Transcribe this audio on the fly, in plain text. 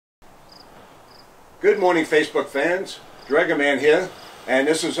Good morning, Facebook fans. Dragon Man here, and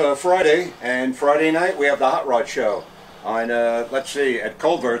this is Friday, and Friday night we have the Hot Rod Show on, let's see, at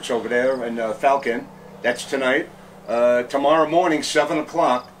Culver. It's over there in Falcon. That's tonight. Tomorrow morning, 7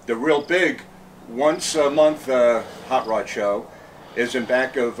 o'clock, the real big, once a month Hot Rod Show is in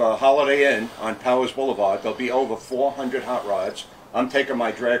back of Holiday Inn on Powers Blvd. There'll be over 400 hot rods. I'm taking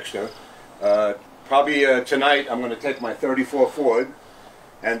my dragster. Probably tonight I'm going to take my 34 Ford.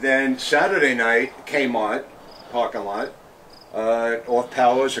 And then Saturday night, K-Mart parking lot, off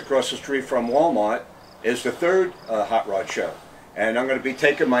Powers, across the street from Wal-Mart, is the third Hot Rod Show. And I'm going to be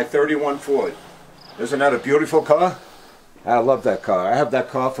taking my 31 Ford. Isn't that a beautiful car? I love that car. I have that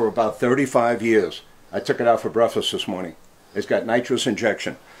car for about 35 years. I took it out for breakfast this morning. It's got nitrous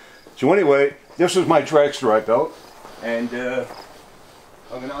injection. So anyway, this is my dragster I built. And I'm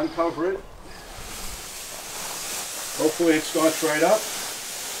going to uncover it. Hopefully it starts right up.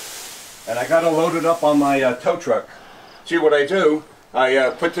 And I got to load it up on my tow truck. See what I do? I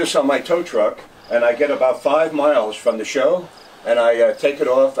put this on my tow truck, and I get about 5 miles from the show, and I take it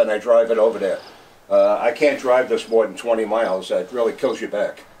off and I drive it over there. I can't drive this more than 20 miles. It really kills your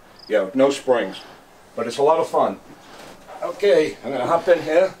back. You know, no springs. But it's a lot of fun. Okay, I'm going to hop in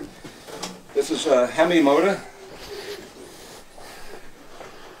here. This is a Hemi motor.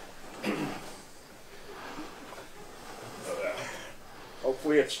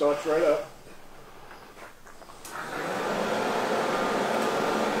 Hopefully it starts right up.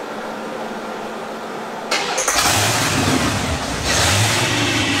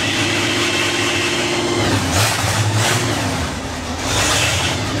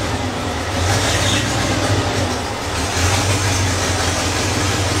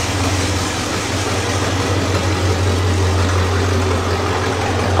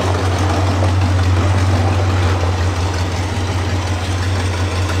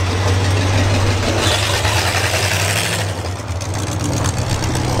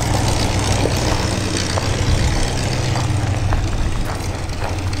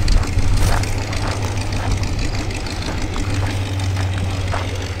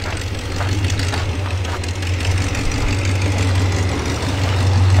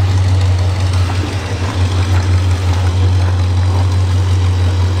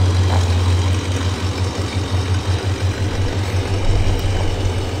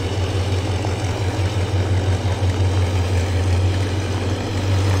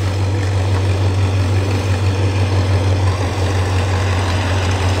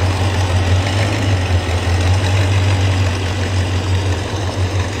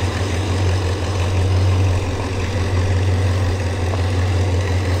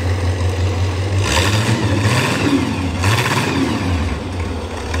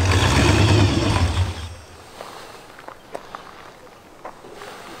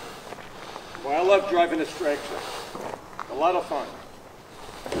 Well, I love driving this dragster. A lot of fun.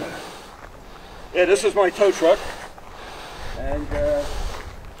 Yeah, this is my tow truck. And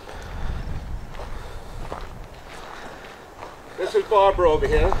this is Barbara over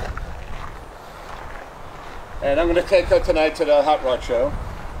here. And I'm going to take her tonight to the Hot Rod Show.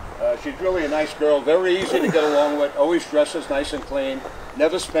 She's really a nice girl, very easy to get along with, always dresses nice and clean,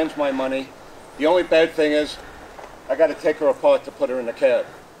 never spends my money. The only bad thing is I got to take her apart to put her in the cab.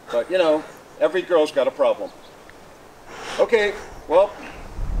 But, you know, every girl's got a problem. Okay, well,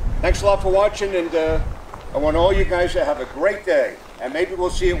 thanks a lot for watching, and I want all you guys to have a great day, and maybe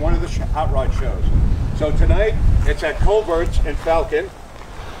we'll see you at one of the Hot Rod shows. So tonight, it's at Culver's in Falcon.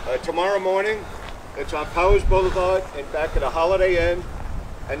 Tomorrow morning, it's on Powers Blvd and back at a Holiday Inn.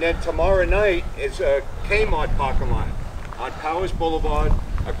 And then tomorrow night, it's a K-Mart parking lot on Powers Blvd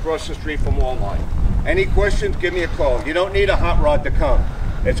across the street from Wal-Mart. Any questions, give me a call. You don't need a hot rod to come.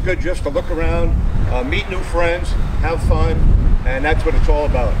 It's good just to look around, meet new friends, have fun, and that's what it's all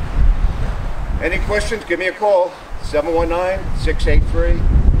about. Any questions, give me a call,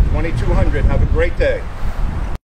 719-683-2200. Have a great day.